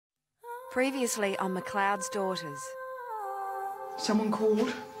Previously on McLeod's Daughters. Someone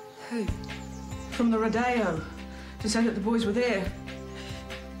called. Who? From the Rodeo to say that the boys were there.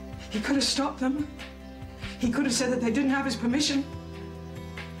 He could have stopped them. He could have said that they didn't have his permission.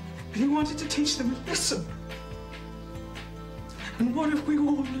 But he wanted to teach them a lesson. And what have we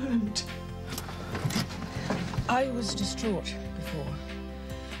all learned? I was distraught before.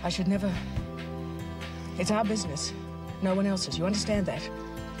 I should never... It's our business, no one else's. You understand that?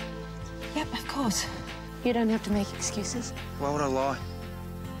 Yep, of course. You don't have to make excuses. Why would I lie?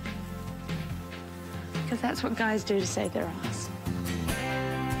 Because that's what guys do to save their ass.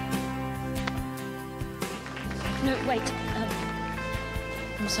 No, wait.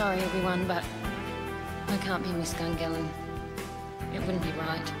 I'm sorry, everyone, but I can't be Miss Gungellin. It wouldn't be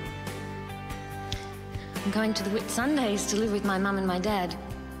right. I'm going to the Whit Sundays to live with my mum and my dad.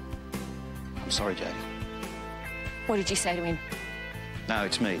 I'm sorry, Jackie. What did you say to him? No,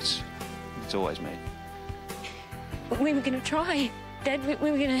 it's me. It's always me. We were going to try. Dad,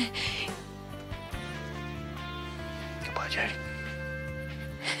 we were going to... Goodbye, Jackie.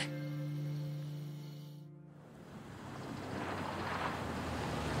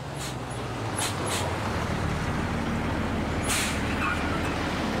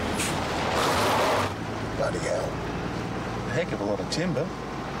 Bloody hell. A heck of a lot of timber.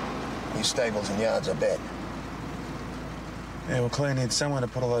 These stables and yards, I bet. Yeah, well, Claire needs someone to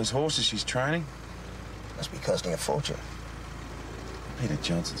put all those horses she's training. Must be costing a fortune. Peter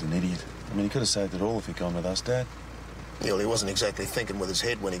Johnson's an idiot. I mean, he could have saved it all if he'd gone with us, Dad. Yeah, well, he wasn't exactly thinking with his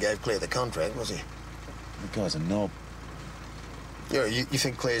head when he gave Claire the contract, was he? The guy's a knob. Yeah, you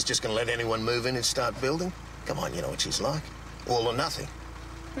think Claire's just going to let anyone move in and start building? Come on, you know what she's like. All or nothing.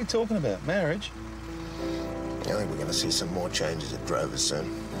 What are you talking about? Marriage? I think we're going to see some more changes at Drovers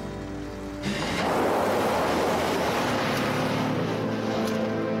soon.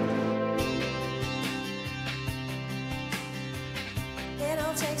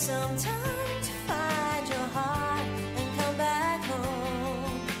 It'll take some time to find your heart and come back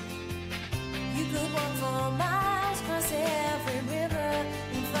home. You could walk for miles, cross every river,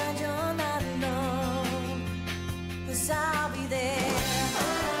 and find you're not alone. 'Cause I'll be there.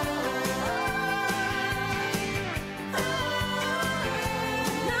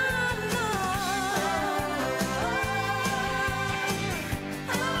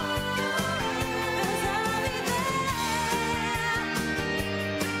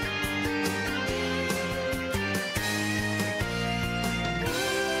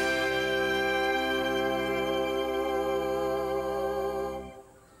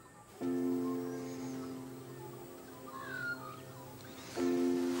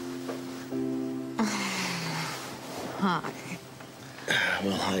 Hi.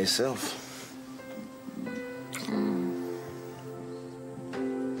 Well, hi yourself.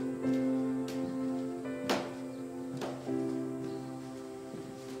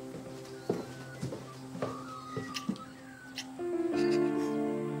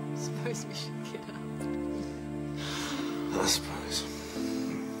 Suppose we should get up. I suppose.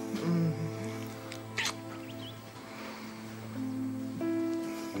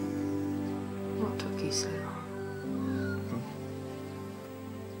 What took you so long?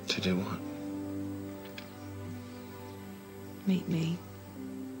 To do what? Meet me.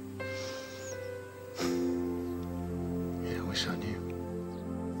 Yeah, I wish I knew.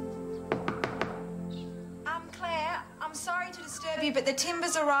 Claire, I'm sorry to disturb you, but the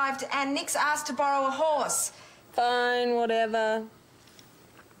timber's arrived and Nick's asked to borrow a horse. Fine, whatever.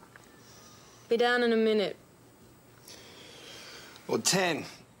 Be down in a minute. Or 10.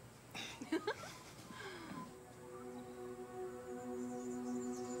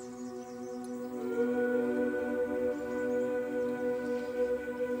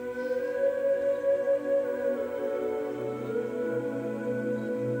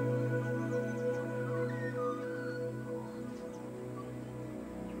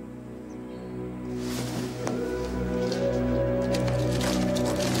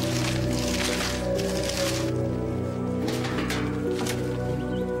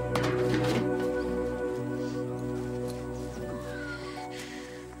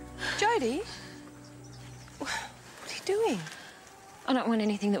 Jodie? What are you doing? I don't want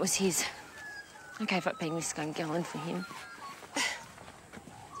anything that was his. I gave up being Miss Gungellin for him.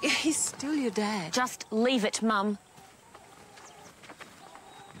 He's still your dad. Just leave it, Mum.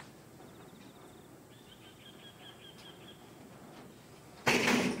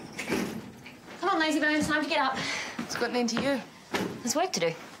 Come on, lazy bones, time to get up. What's gotten into you? There's work to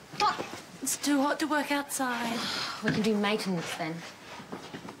do. What? It's too hot to work outside. We can do maintenance then.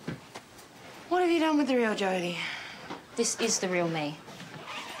 What have you done with the real Jodie? This is the real me.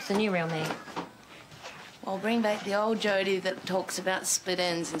 the new real me. Well, bring back the old Jodie that talks about split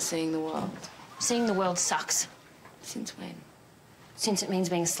ends and seeing the world. Seeing the world sucks. Since when? Since it means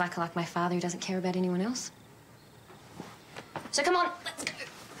being a slacker like my father who doesn't care about anyone else. So come on, let's go.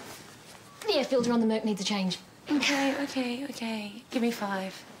 The air filter on the Merc needs a change. Okay. Give me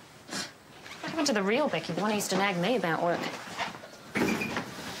 5. What happened to the real Becky, the one who used to nag me about work?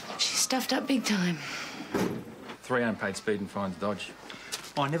 She's stuffed up big time. 3 unpaid speeding fines, Dodge.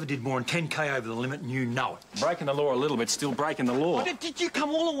 I never did more than 10k over the limit, and you know it. Breaking the law a little bit, still breaking the law. Oh, did you come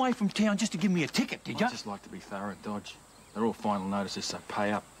all the way from town just to give me a ticket, did you? I just like to be thorough, Dodge. They're all final notices, so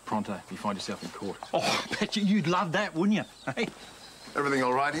pay up pronto if you find yourself in court. Oh, I bet you'd love that, wouldn't you? Hey? Everything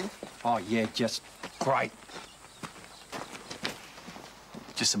all right here? Oh, yeah, just great.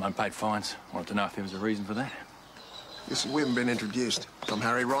 Just some unpaid fines. Wanted to know if there was a reason for that. Listen, we haven't been introduced. I'm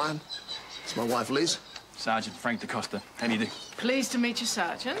Harry Ryan. It's my wife, Liz. Sergeant Frank DaCosta. How do you do? Pleased to meet you,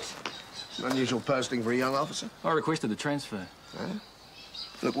 Sergeant. It's an unusual posting for a young officer. I requested the transfer.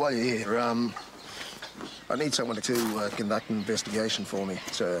 Look, while you're here, I need someone to conduct an investigation for me.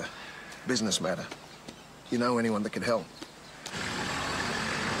 It's a business matter. You know anyone that could help?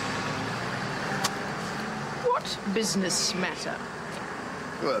 What business matter?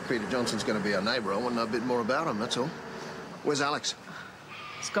 Well, Peter Johnson's going to be our neighbour. I want to know a bit more about him, that's all. Where's Alex?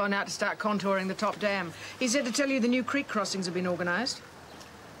 He's gone out to start contouring the top dam. He said to tell you the new creek crossings have been organised.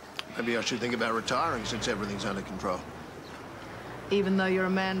 Maybe I should think about retiring since everything's under control. Even though you're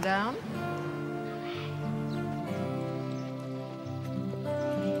a man down?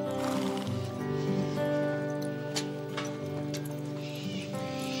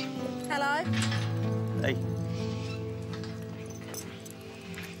 Hello. Hey.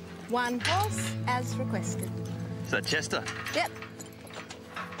 1 horse, as requested. Is that Chester? Yep.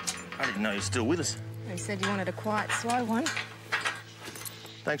 I didn't know you were still with us. He said you wanted a quiet, slow one.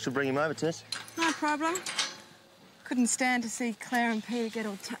 Thanks for bringing him over, Tess. No problem. Couldn't stand to see Claire and Peter get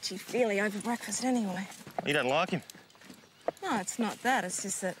all touchy-feely over breakfast anyway. You don't like him? No, it's not that. It's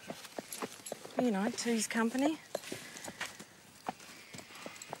just that, you know, two's company.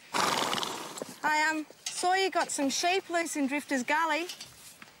 I saw you got some sheep loose in Drifter's Gully.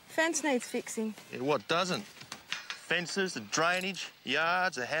 Fence needs fixing. Yeah, what doesn't? Fences, the drainage,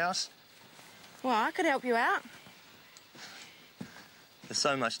 yards, a house. Well, I could help you out. There's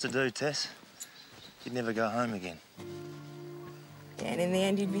so much to do, Tess. You'd never go home again. Yeah, and in the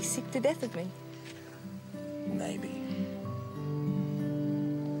end, you'd be sick to death of me. Maybe.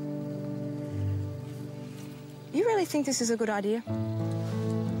 You really think this is a good idea?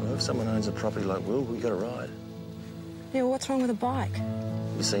 Well, if someone owns a property like Will, we got a ride. Yeah, well, what's wrong with a bike?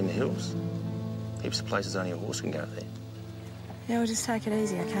 You seen the hills? Heaps of places only a horse can go there. Yeah, we'll just take it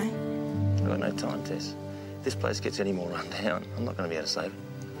easy, OK? I've got no time, Tess. If this place gets any more run down, I'm not going to be able to save it.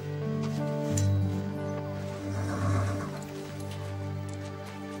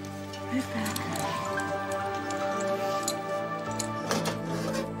 Move back.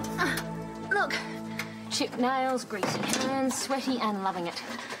 Look, chipped nails, greasy hands, sweaty and loving it.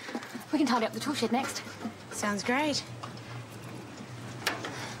 We can tidy up the tool shed next. Sounds great.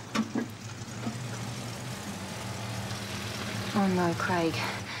 Oh, no, Craig.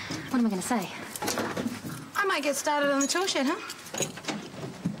 What am I going to say? I might get started on the tool shed, huh?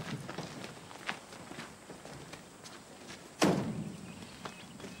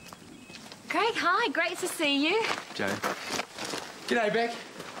 Craig, hi. Great to see you. Joe. G'day, Beck.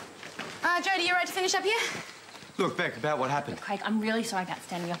 Jodie, you ready to finish up here? Look, Beck, about what happened. Craig, I'm really sorry about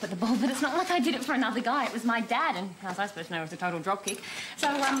standing up at the ball, but it's not like I did it for another guy. It was my dad, and how's I supposed to know it was a total dropkick?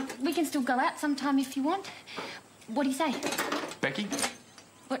 So, we can still go out sometime if you want. What do you say? Becky?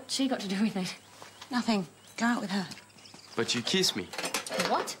 What's she got to do with it? Nothing. Go out with her. But you kissed me.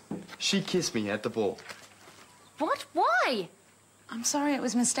 What? She kissed me at the ball. What? Why? I'm sorry, it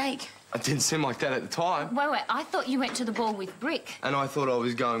was a mistake. It didn't seem like that at the time. Wait, I thought you went to the ball with Brick. And I thought I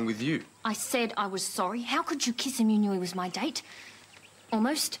was going with you. I said I was sorry. How could you kiss him? You knew he was my date.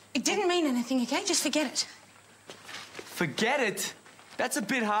 Almost. It didn't mean anything, OK? Just forget it. Forget it? That's a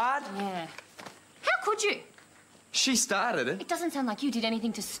bit hard. Yeah. How could you? She started it. It doesn't sound like you did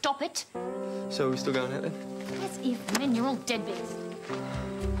anything to stop it. So are we still going out then? As if, men, you're all deadbeats.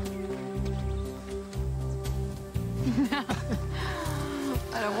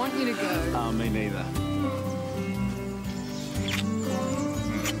 I don't want you to go. Oh, me neither.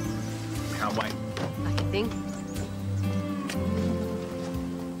 Can't wait. I can think.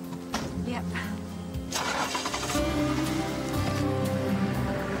 Yep.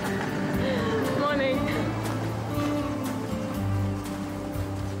 Morning.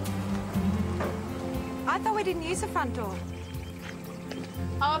 I thought we didn't use the front door.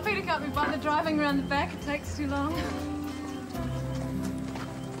 Oh, Oh, Peter can't be bothered driving around the back. It takes too long.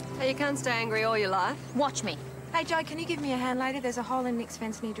 Hey, you can't stay angry all your life. Watch me. Hey, Joe, can you give me a hand later? There's a hole in Nick's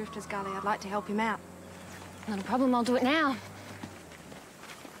fence near Drifter's Gully. I'd like to help him out. Not a problem, I'll do it now.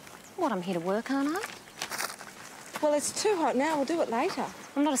 What, I'm here to work, aren't I? Well, it's too hot now. We'll do it later.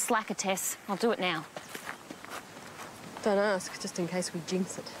 I'm not a slacker, Tess. I'll do it now. Don't ask, just in case we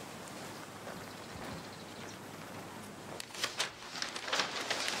jinx it.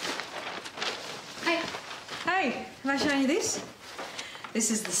 Hey, have I shown you this?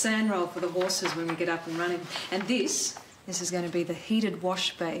 This is the sand roll for the horses when we get up and running. And this is going to be the heated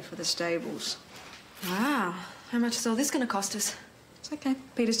wash bay for the stables. Wow. How much is all this going to cost us? It's okay.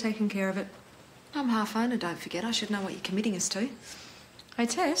 Peter's taking care of it. I'm half owner, don't forget. I should know what you're committing us to. Hey,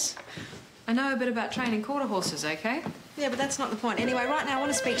 Tess, I know a bit about training quarter horses, okay? Yeah, but that's not the point. Anyway, right now I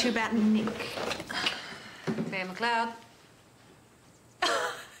want to speak to you about Nick. Claire McLeod.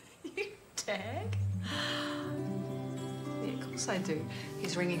 You tag? Yeah, of course I do.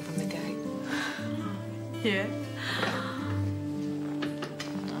 He's ringing from the gate. Yeah?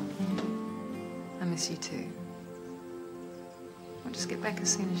 I miss you too. Well, just get back as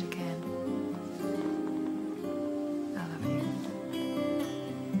soon as you can. I love you.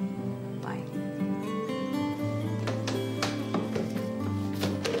 Bye.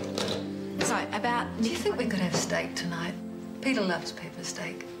 So, about Do you think we could have steak tonight? Peter loves pepper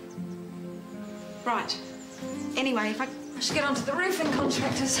steak. Right. Anyway, if I should get onto the roofing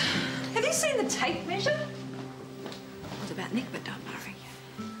contractors. Have you seen the tape measure? What about Nick, but don't worry.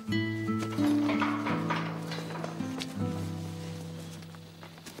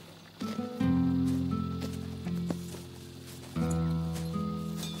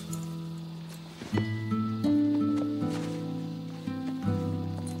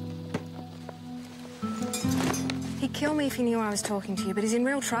 He'd kill me if he knew I was talking to you, but he's in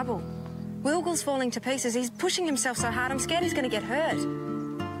real trouble. Wilgle's falling to pieces. He's pushing himself so hard, I'm scared he's going to get hurt.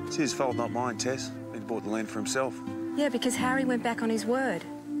 It's his fault, not mine, Tess. He bought the land for himself. Yeah, because Harry went back on his word.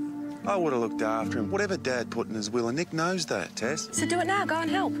 I would have looked after him. Whatever Dad put in his will, and Nick knows that, Tess. So do it now. Go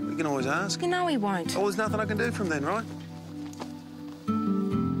and help. We can always ask. You know he won't. Oh, there's nothing I can do from then, right?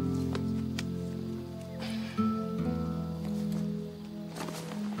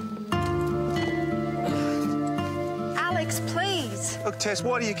 Alex, please. Look, Tess,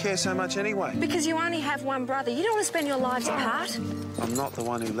 why do you care so much anyway? Because you only have one brother. You don't want to spend your lives apart. I'm not the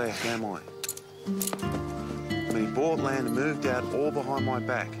one who left, am I? I mean, he bought land and moved out all behind my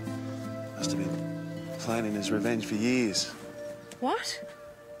back. Must have been planning his revenge for years. What?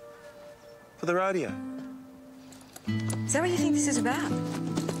 For the rodeo. Is that what you think this is about?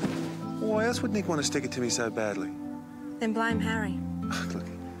 Why else would Nick want to stick it to me so badly? Then blame Harry. Look,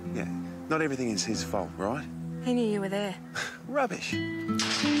 yeah, not everything is his fault, right? He knew you were there. Rubbish.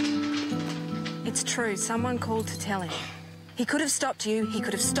 It's true. Someone called to tell him. He could have stopped you. He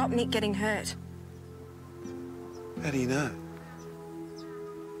could have stopped Nick getting hurt. How do you know?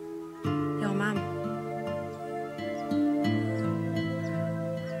 Your mum.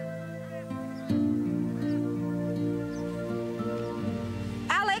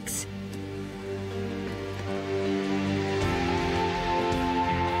 Alex!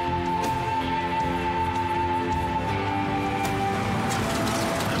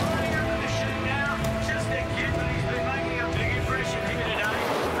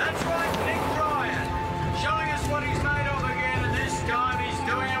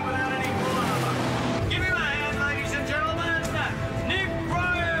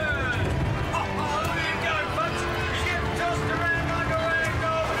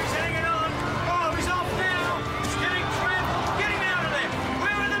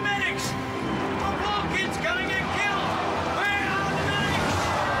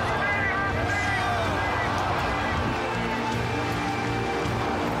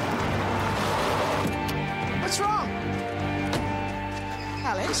 What's wrong?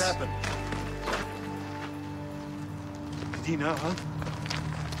 Alex? What's happened? Did you know, huh?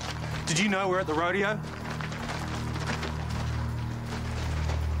 Did you know we're at the rodeo?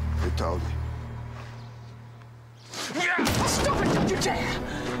 Who told you? Stop it! Don't you dare!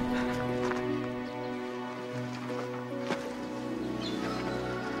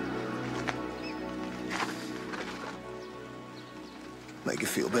 Make you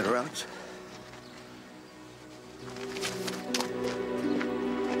feel better, Alex?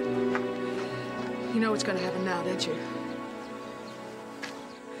 You know what's going to happen now, don't you?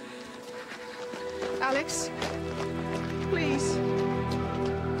 Alex? Please.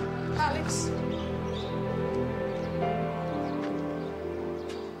 Alex?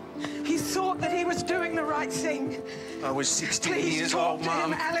 He thought that he was doing the right thing. I was 16 Please years talk old, to him,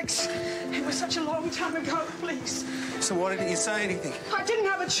 Mum. Alex. It was such a long time ago, please. So why didn't you say anything? I didn't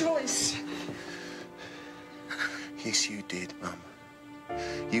have a choice. Yes, you did, Mum.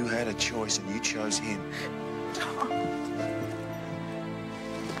 You had a choice and you chose him.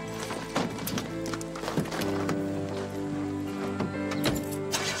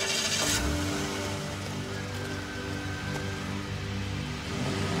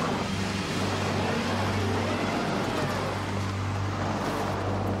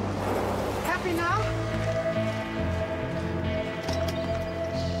 Happy now?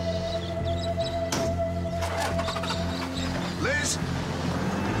 Liz!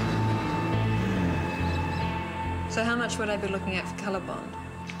 So how much would I be looking at for colour bond?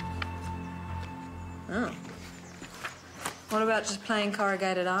 Oh. What about just plain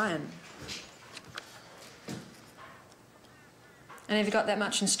corrugated iron? And have you got that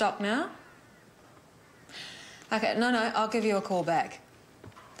much in stock now? Okay, no, I'll give you a call back.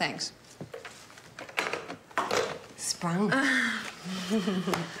 Thanks. Sprung. I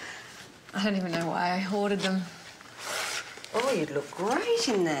don't even know why I ordered them. Oh, you'd look great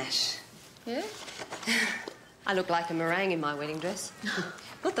in that. Yeah? I look like a meringue in my wedding dress.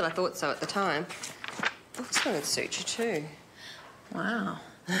 Not that I thought so at the time. Oh, this one would suit you too. Wow.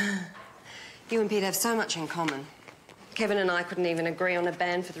 You and Pete have so much in common. Kevin and I couldn't even agree on a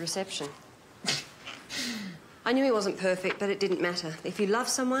band for the reception. I knew he wasn't perfect, but it didn't matter. If you love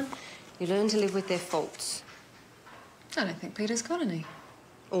someone, you learn to live with their faults. I don't think Peter's got any.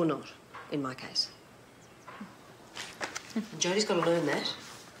 Or not, in my case. Jodie's got to learn that.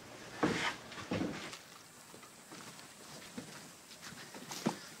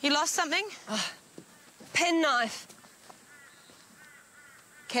 You lost something? Penknife.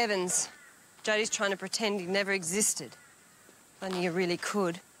 Kevin's. Jodie's trying to pretend he never existed. If only you really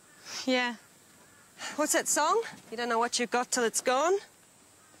could. Yeah. What's that song? You don't know what you've got till it's gone?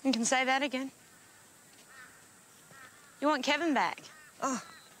 You can say that again. You want Kevin back? Oh,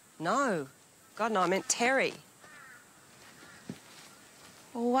 no. God, no, I meant Terry.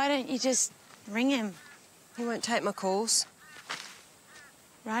 Well, why don't you just ring him? He won't take my calls.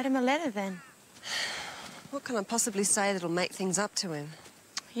 Write him a letter, then. What can I possibly say that'll make things up to him?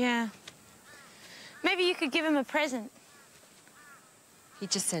 Yeah. Maybe you could give him a present.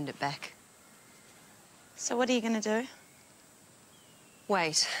 He'd just send it back. So what are you going to do?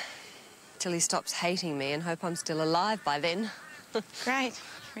 Wait till he stops hating me and hope I'm still alive by then. Great.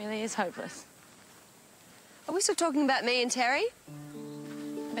 Really is hopeless. Are we still talking about me and Terry?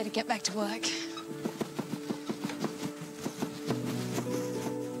 Better get back to work.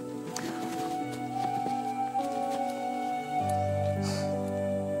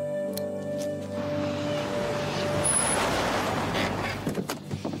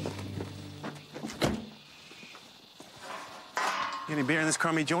 Any beer in this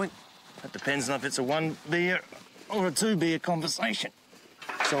crummy joint? That depends on if it's a 1 beer or a 2 beer conversation.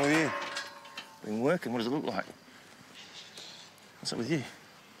 So with you. Been working, what does it look like? What's up with you?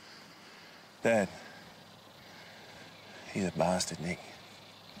 Dad. He's a bastard, Nick.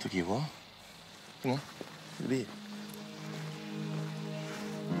 Took you a while. Come on, get a beer.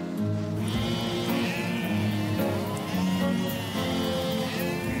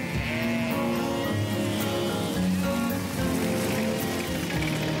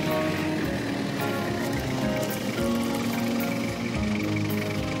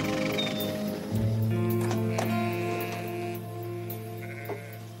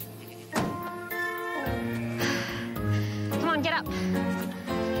 Come on, get up. You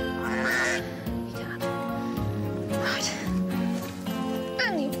can't. Right.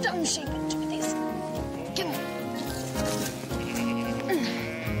 And you dumb sheep do this. Come on.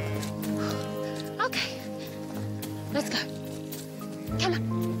 Okay. Let's go. Come on.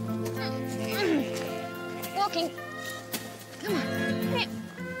 Walking. Come on.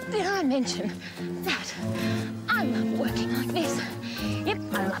 Did I mention that I love working like this? Yep,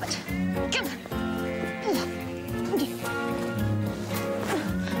 I love it. Come on.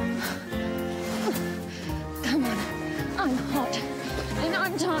 Come on. I'm hot. And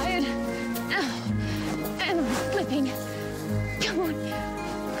I'm tired. Ow. And I'm slipping. Come on.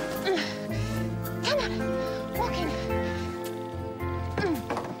 Come on. Walking.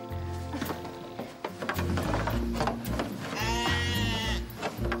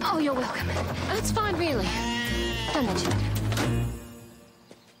 Oh, you're welcome. That's fine, really. Don't mention it.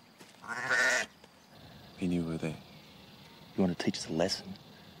 He knew we were there. You want to teach us a lesson?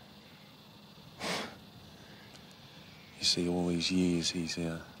 You see, all these years, he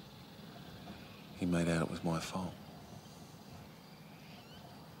made out it was my fault.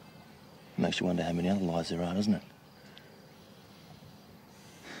 Makes you wonder how many other lies there are, doesn't it?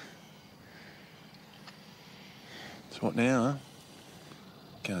 So what now, huh?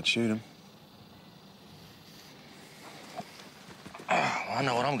 Can't shoot him. Oh, I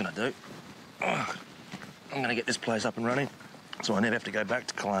know what I'm going to do. Oh, I'm going to get this place up and running so I never have to go back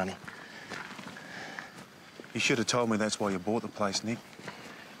to Killarney. You should have told me that's why you bought the place, Nick.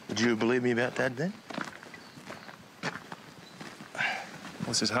 Would you believe me about Dad then? Well,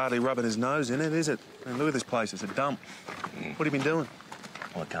 this is hardly rubbing his nose in it, is it? And look at this place, it's a dump. What have you been doing?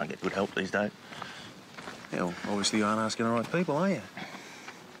 Well, I can't get good help these days. Yeah, well, obviously you aren't asking the right people, are you?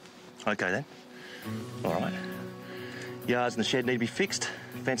 OK, then. All right. Yards in the shed need to be fixed.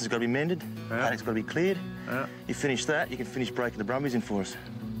 Fence has got to be mended. Yeah. Attic's got to be cleared. Yeah. You finish that, you can finish breaking the brumbies in for us.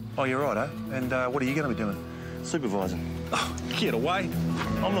 Oh, you're right, huh? And what are you going to be doing? Supervising. Oh, get away.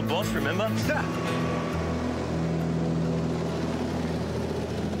 I'm the boss, remember?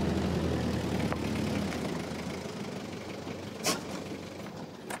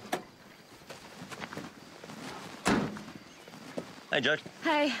 Hey, Joe.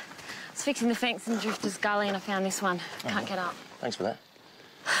 Hey, I was fixing the fence in Drifter's Gully and I found this one. Can't get up. Thanks for that.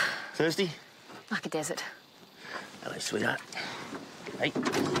 Thirsty? Like a desert. Hello, sweetheart. Hey.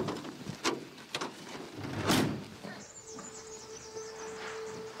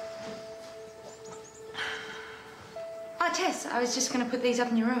 Oh, Tess, I was just going to put these up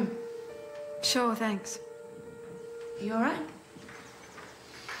in your room. Sure, thanks. You all right?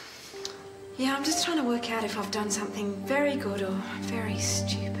 Yeah, I'm just trying to work out if I've done something very good or very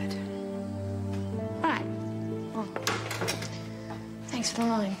stupid. Right. Well, thanks for the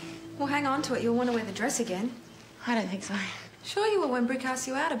loan. Well, hang on to it. You'll want to wear the dress again. I don't think so. Sure you will. When Brick asked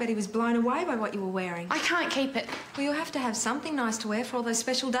you out, I bet he was blown away by what you were wearing. I can't keep it. Well, you'll have to have something nice to wear for all those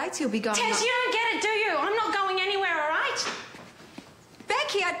special dates you'll be going on. Tess, you don't get it, do you? I'm not going anywhere, all right?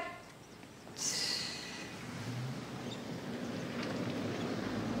 Becky, I...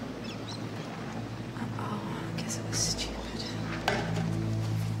 I guess it was stupid.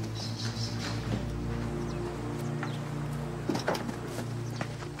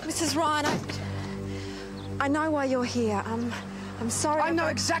 Mrs. Ryan, I know why you're here. I'm sorry. I know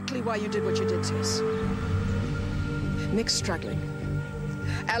exactly why you did what you did, Tess. Nick's struggling.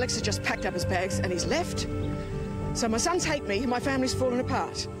 Alex has just packed up his bags and he's left. So my sons hate me and my family's fallen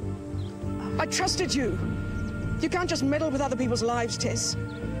apart. I trusted you. You can't just meddle with other people's lives, Tess.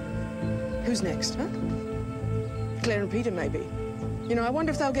 Who's next, huh? Claire and Peter, maybe. You know, I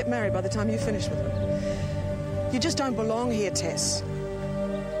wonder if they'll get married by the time you finish with them. You just don't belong here, Tess.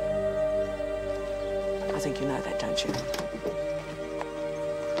 I think you know that, don't you?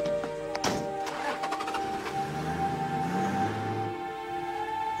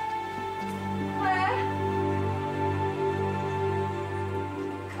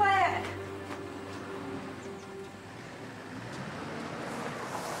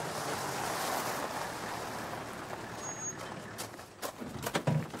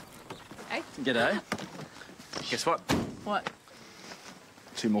 G'day. Guess what? What?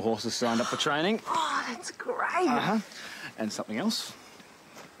 2 more horses signed up for training. Oh, that's great. Uh-huh. And something else.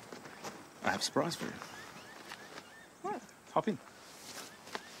 I have a surprise for you. Right. Hop in.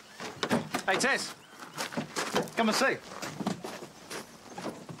 Hey, Tess. Come and see.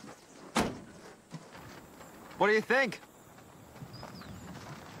 What do you think?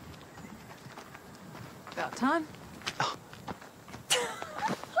 About time.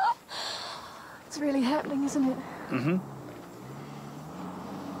 It's really happening, isn't it? Mm-hmm.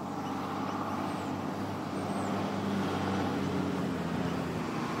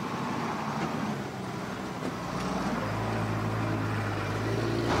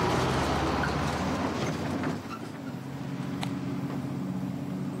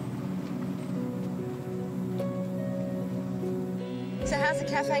 So how's the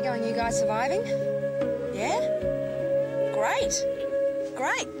cafe going? You guys surviving? Yeah? Great.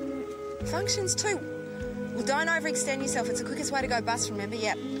 Great. Functions too. Well, don't overextend yourself. It's the quickest way to go bust, remember?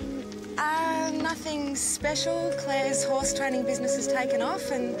 Yep. Nothing special. Claire's horse training business has taken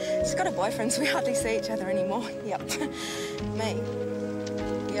off and she's got a boyfriend, so we hardly see each other anymore. Yep. Me?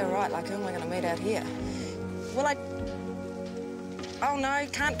 Yeah, right, like who am I going to meet out here? Well, oh, no,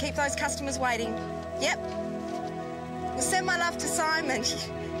 can't keep those customers waiting. Yep. Well, send my love to Simon.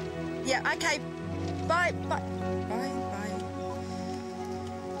 Yeah, OK. Bye. Bye. Bye.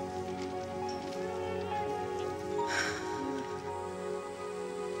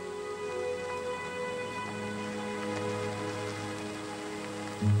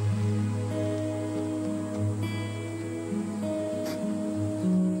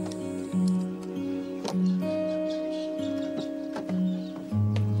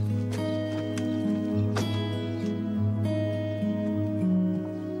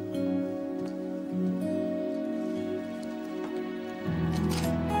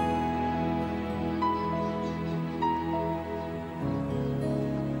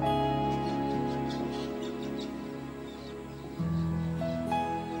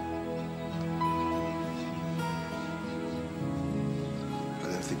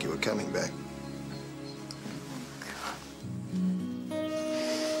 were coming back.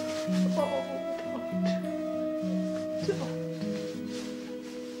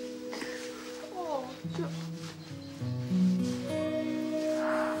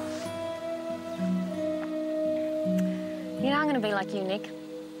 You know, I'm going to be like you, Nick.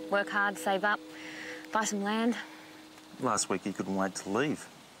 Work hard, save up, buy some land. Last week you couldn't wait to leave.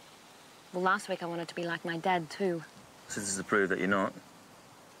 Well, last week I wanted to be like my dad, too. So this is to prove that you're not?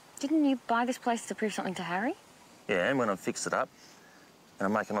 Didn't you buy this place to prove something to Harry? Yeah, and when I've fixed it up and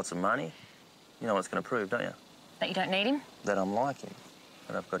I'm making lots of money, you know what it's going to prove, don't you? That you don't need him? That I'm like him.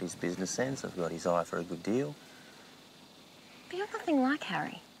 That I've got his business sense, I've got his eye for a good deal. But you're nothing like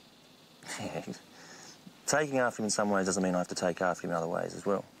Harry. Taking after him in some ways doesn't mean I have to take after him in other ways as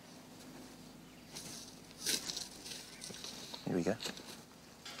well. Here we go.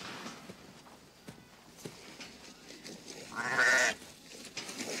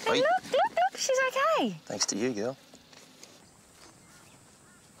 Hey, look, she's okay. Thanks to you, girl.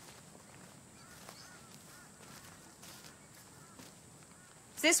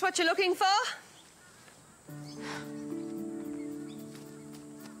 Is this what you're looking for?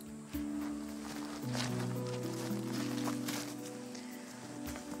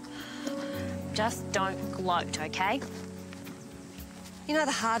 Just don't gloat, okay? You know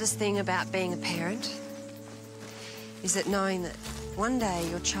the hardest thing about being a parent is that knowing that one day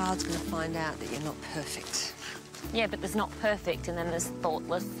your child's going to find out that you're not perfect. Yeah, but there's not perfect, and then there's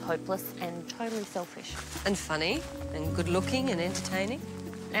thoughtless, hopeless, and totally selfish. And funny, and good-looking, and entertaining.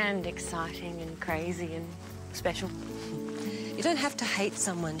 And exciting, and crazy, and special. You don't have to hate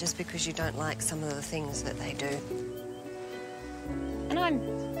someone just because you don't like some of the things that they do. And I'm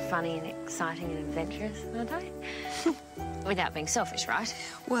funny and exciting and adventurous, aren't I? Without being selfish, right?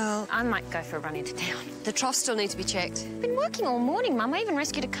 Well, I might go for a run into town. The troughs still need to be checked. I've been working all morning, Mum. I even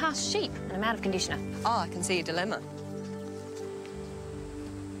rescued a cast sheep, and I'm out of conditioner. Oh, I can see your dilemma.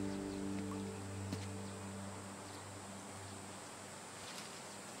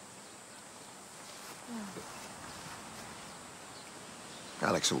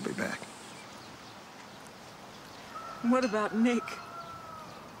 Alex will be back. What about Nick?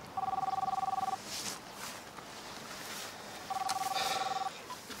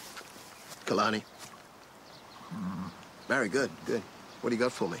 Kalani. Very good, good. What do you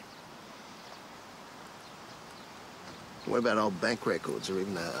got for me? What about old bank records or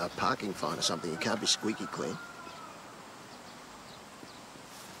even a parking fine or something? You can't be squeaky clean.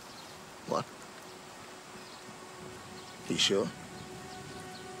 What? You sure?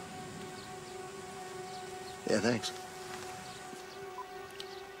 Yeah, thanks.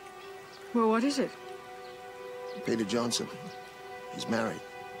 Well, what is it? Peter Johnson. He's married.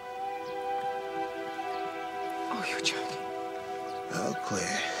 Oh, you're joking. Oh,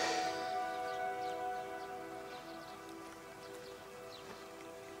 Claire.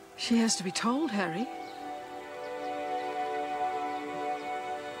 She has to be told, Harry.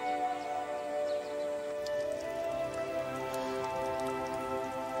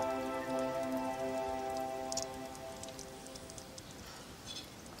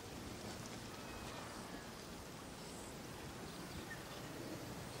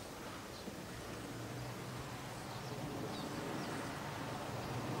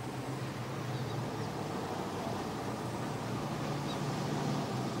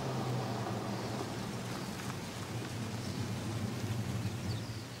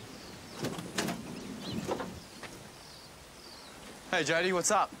 Hey, Jodie, what's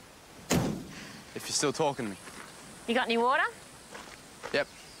up? If you're still talking to me. You got any water? Yep.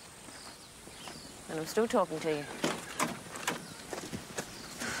 And I'm still talking to you.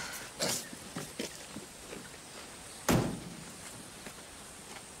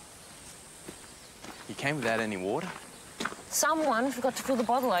 You came without any water? Someone forgot to fill the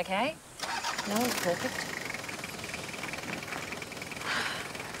bottle, okay? No one's perfect.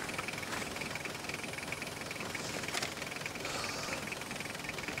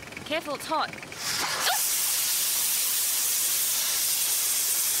 Careful, it's hot.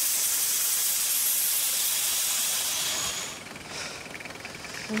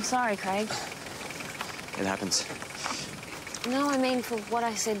 I'm sorry, Craig. It happens. No, I mean for what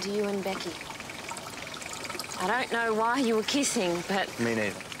I said to you and Becky. I don't know why you were kissing, but... Me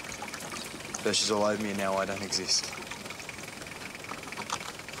neither. Though she's all over me and now I don't exist.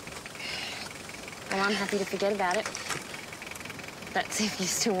 Well, I'm happy to forget about it. That's if you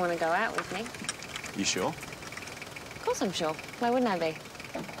still want to go out with me. You sure? Of course I'm sure. Why wouldn't I be?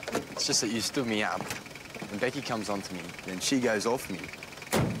 It's just that you stood me up. When Becky comes onto me, then she goes off me.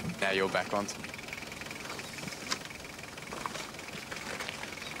 Now you're back onto me.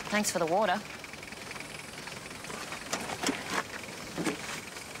 Thanks for the water.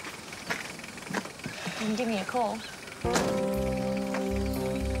 You can give me a call.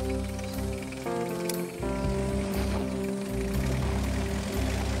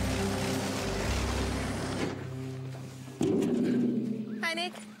 Hey,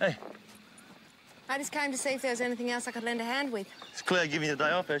 Nick. Hey. I just came to see if there was anything else I could lend a hand with. Is Claire giving you the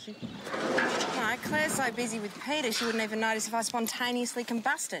day off, has she? No, Claire's so busy with Peter, she wouldn't even notice if I spontaneously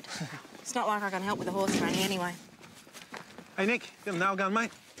combusted. It's not like I can help with the horse training anyway. Hey, Nick, got a nail gun,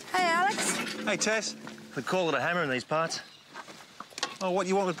 mate? Hey, Alex. Hey, Tess. They call it a hammer in these parts. Oh, what,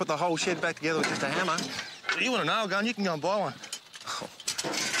 you want me to put the whole shed back together with just a hammer? If you want a nail gun, you can go and buy one. Oh.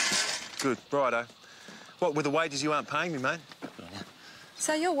 Good, righto. What, with the wages you aren't paying me, mate?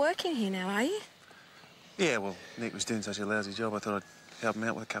 So you're working here now, are you? Yeah, well, Nick was doing such a lousy job, I thought I'd help him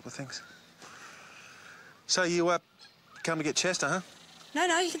out with a couple of things. So you, come to get Chester, huh?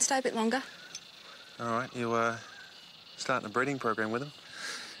 No, you can stay a bit longer. All right, you, starting a breeding program with him?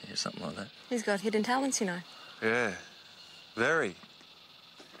 Yeah, something like that. He's got hidden talents, you know. Yeah, very.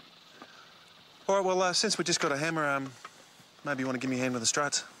 All right, well, since we just got a hammer, maybe you want to give me a hand with the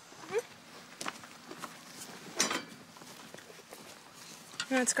struts?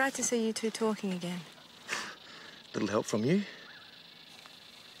 You know, it's great to see you two talking again. Little help from you.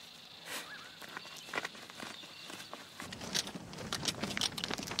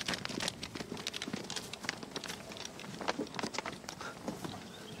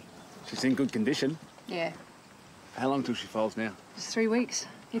 She's in good condition. Yeah, How long till she foals now? just 3 weeks.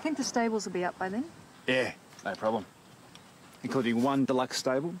 You think the stables will be up by then? Yeah, no problem. Including one deluxe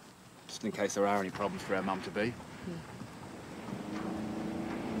stable, just in case there are any problems for our mum-to-be.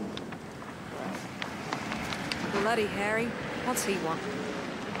 Bloody Harry. What's he want?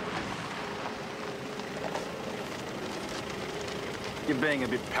 You're being a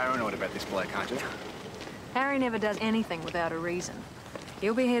bit paranoid about this bloke, aren't you? Harry never does anything without a reason.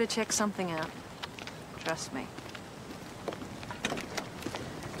 He'll be here to check something out. Trust me.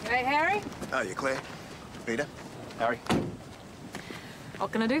 Hey, Harry? Oh, you Claire? Peter? Harry?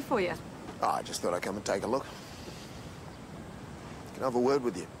 What can I do for you? Oh, I just thought I'd come and take a look. Can I have a word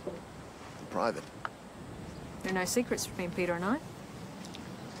with you? In private. There are no secrets between Peter and I.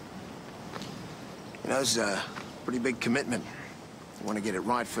 You know, it's a pretty big commitment. You want to get it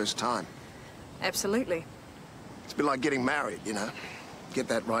right first time. Absolutely. It's a bit like getting married, you know. Get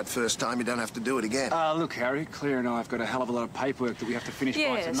that right first time, you don't have to do it again. Look, Harry, Claire and I have got a hell of a lot of paperwork that we have to finish by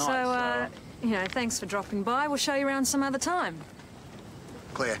Yeah, tonight, so, you know, thanks for dropping by. We'll show you around some other time.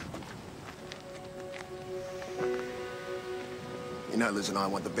 Claire. You know Liz and I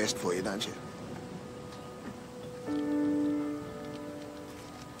want the best for you, don't you?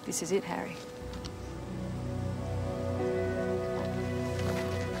 This is it, Harry.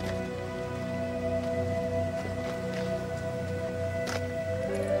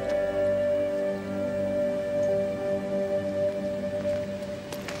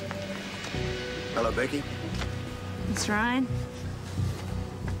 Hello, Becky. It's Ryan.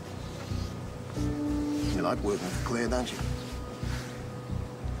 You like working for Claire, don't you?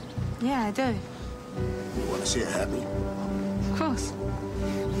 Yeah, I do. You want to see her happy? Of course.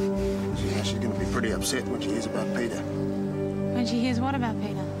 Yeah, she's going to be pretty upset when she hears about Peter. When she hears what about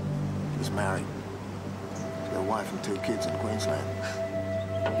Peter? He's married. He's got a wife and 2 kids in Queensland.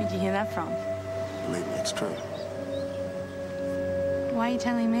 Where'd you hear that from? Believe me, it's true. Why are you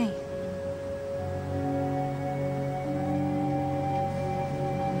telling me?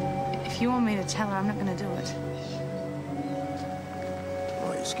 If you want me to tell her, I'm not going to do it.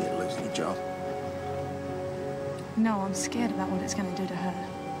 Why are you scared of losing your job? No, I'm scared about what it's going to do to her.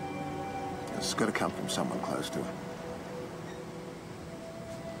 It's got to come from someone close to her.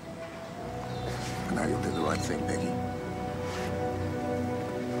 I know you'll do the right thing, Becky.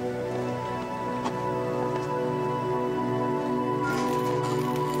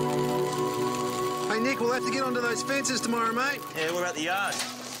 Hey, Nick, we'll have to get onto those fences tomorrow, mate. Yeah, what about the yard?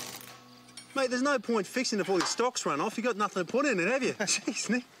 Mate, there's no point fixing it before your stock's run off. You got nothing to put in it, have you? Jeez,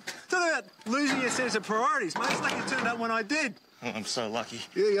 Nick. Talk about losing your sense of priorities, mate. It's like you turned up when I did. Oh, I'm so lucky.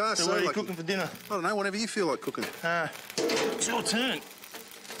 Yeah, you are So so what are you lucky. cooking for dinner? I don't know, whatever you feel like cooking. It's your turn.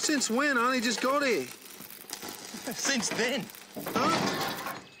 Since when? I only just got here. Since then.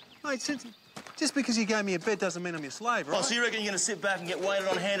 Huh? Mate, just because you gave me a bed doesn't mean I'm your slave, right? Oh, so you reckon you're going to sit back and get waited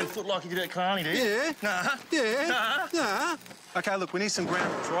on hand and foot like you did at Carney, do you? Yeah. Nah. Yeah. Nah. Nah. Okay, look, we need some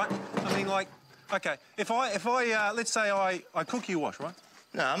ground rules, right? I mean, like, okay, if I let's say I cook, you wash, right?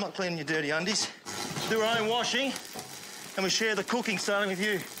 No, I'm not cleaning your dirty undies. Do our own washing, and we share the cooking, starting with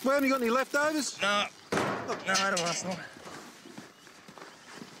you. Well, haven't you got any leftovers? No. Look, no, I don't last night.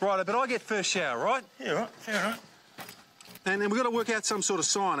 Right, but I get first shower, right? Yeah, right. Fair enough. And then we've got to work out some sort of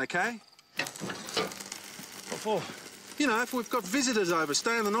sign, OK? What for? You know, if we've got visitors over,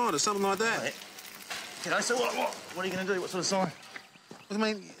 staying the night or something like that. Right. You know, so what are you going to do? What sort of sign? I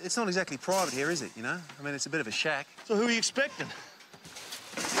mean, it's not exactly private here, is it, you know? I mean, it's a bit of a shack. So who are you expecting?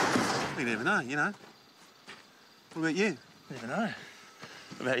 You never know, you know. What about you? Never know.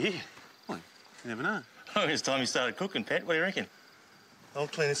 What about you? Well, you never know. Oh, it's time you started cooking, Pat. What do you reckon? I'll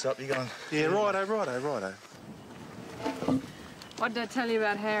clean this up. You go on. Yeah, righto. What did I tell you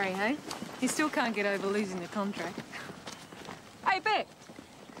about Harry, hey? He still can't get over losing the contract. Hey, Beck.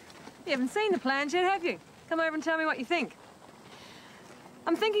 You haven't seen the plans yet, have you? Come over and tell me what you think.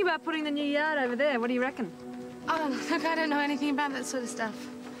 I'm thinking about putting the new yard over there. What do you reckon? Oh, look, I don't know anything about that sort of stuff.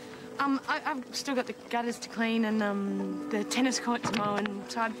 I've still got the gutters to clean and the tennis court to mow,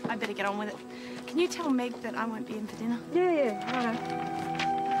 and so I'd better get on with it. Can you tell Meg that I won't be in for dinner? Yeah, righto.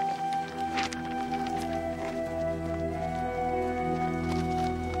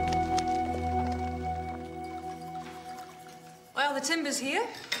 Well, the timber's here,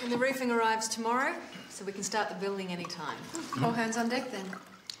 and the roofing arrives tomorrow, so we can start the building any time. All hands on deck, then.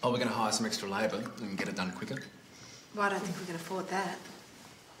 Oh, we're going to hire some extra labour and get it done quicker. Well, I don't think we can afford that.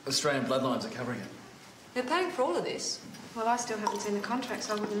 Australian Bloodlines are covering it. They're paying for all of this. Well, I still haven't seen the contract,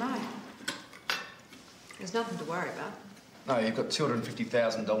 so I wouldn't know. There's nothing to worry about. No, you've got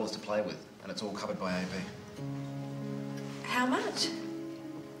 $250,000 to play with, and it's all covered by AP. How much?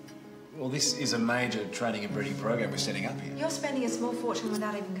 Well, this is a major training and breeding program we're setting up here. You're spending a small fortune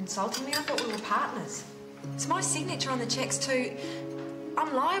without even consulting me. I thought we were partners. It's my signature on the cheques too.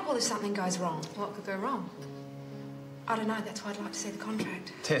 I'm liable if something goes wrong. What could go wrong? I don't know. That's why I'd like to see the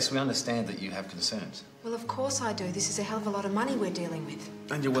contract. Tess, we understand that you have concerns. Well, of course I do. This is a hell of a lot of money we're dealing with.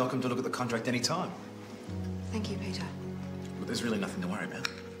 And you're welcome to look at the contract any time. Thank you, Peter. But there's really nothing to worry about.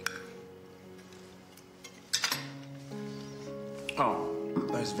 Oh,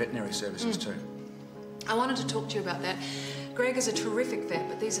 those veterinary services too. I wanted to talk to you about that. Greg is a terrific vet,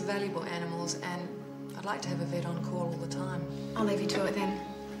 but these are valuable animals, and I'd like to have a vet on call all the time. I'll leave you to it then.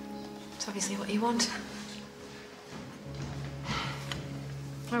 It's obviously what you want.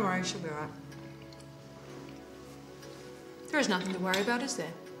 Don't worry, she'll be all right. There is nothing to worry about, is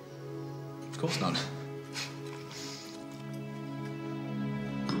there? Of course not.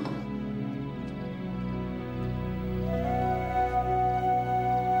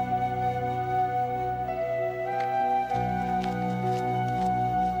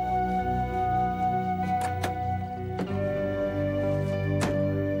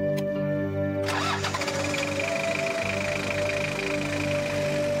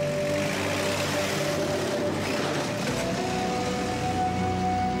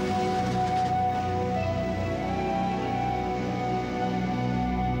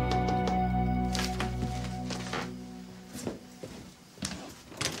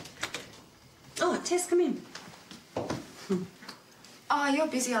 Tess, come in. Oh, you're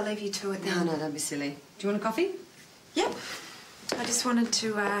busy. I'll leave you to it then. No, don't be silly. Do you want a coffee? Yep. I just wanted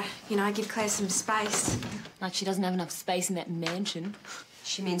to, you know, give Claire some space. Like she doesn't have enough space in that mansion.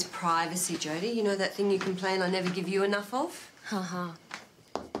 She means privacy, Jodie. You know that thing you complain I never give you enough of? Ha.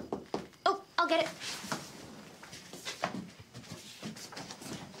 Oh, I'll get it.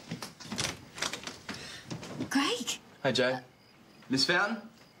 Craig. Hey, Jay. Miss Fountain?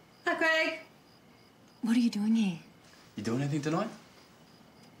 Hi, Craig. What are you doing here? You doing anything tonight?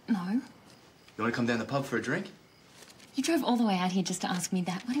 No. You want to come down the pub for a drink? You drove all the way out here just to ask me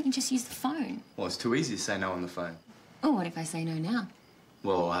that. Why don't you just use the phone? Well, it's too easy to say no on the phone. Oh, what if I say no now?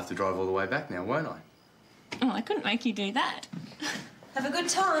 Well, I'll have to drive all the way back now, won't I? Oh, I couldn't make you do that. Have a good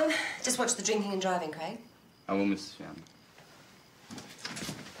time. Just watch the drinking and driving, Craig. I will, Mrs. Fountain.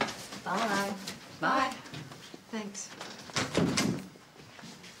 Bye. Bye. Thanks.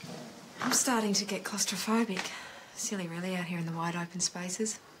 I'm starting to get claustrophobic. Silly, really, out here in the wide open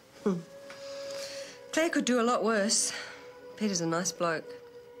spaces. Claire could do a lot worse. Peter's a nice bloke.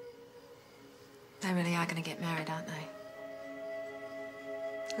 They really are going to get married, aren't they?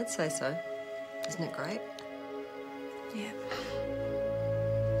 I'd say so. Isn't it great? Yeah.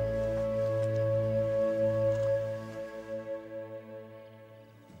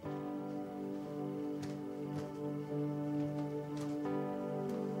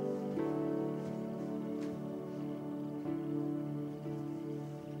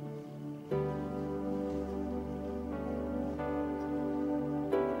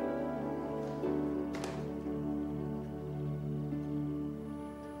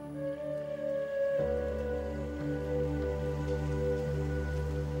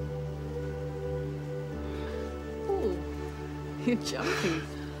 You're jumpy.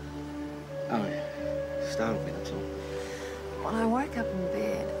 Oh, startled me, that's all. When I woke up in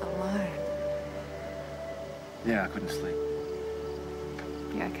bed alone. Yeah, I couldn't sleep.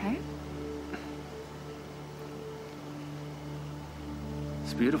 You okay?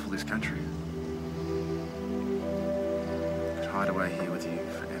 It's beautiful, this country. I could hide away here with you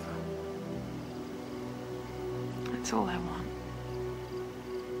forever. That's all I want.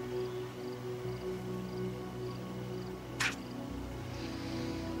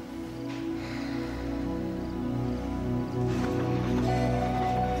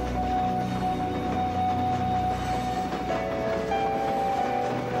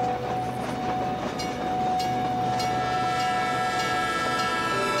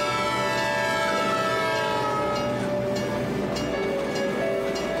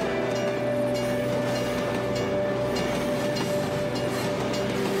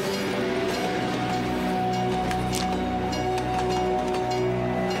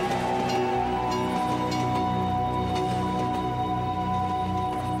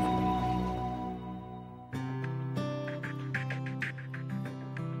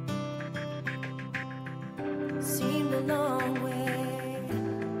 Seemed a long way,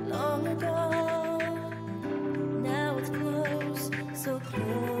 long ago. Now it's close, so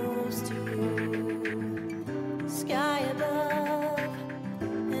close to you. Sky above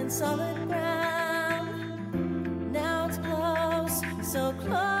and solid ground. Now it's close, so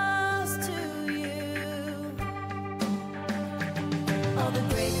close to you. All the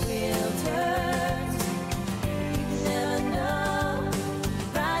great wheel turns, you never know.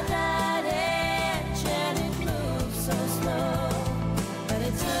 Ride that edge and it moves so slow, but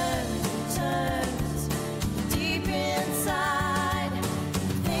it turns and turns deep inside.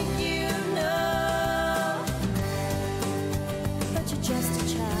 Think you know, but you're just a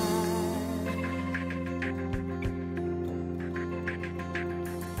child.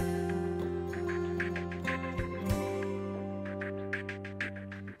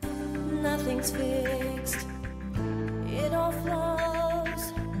 Nothing's fair.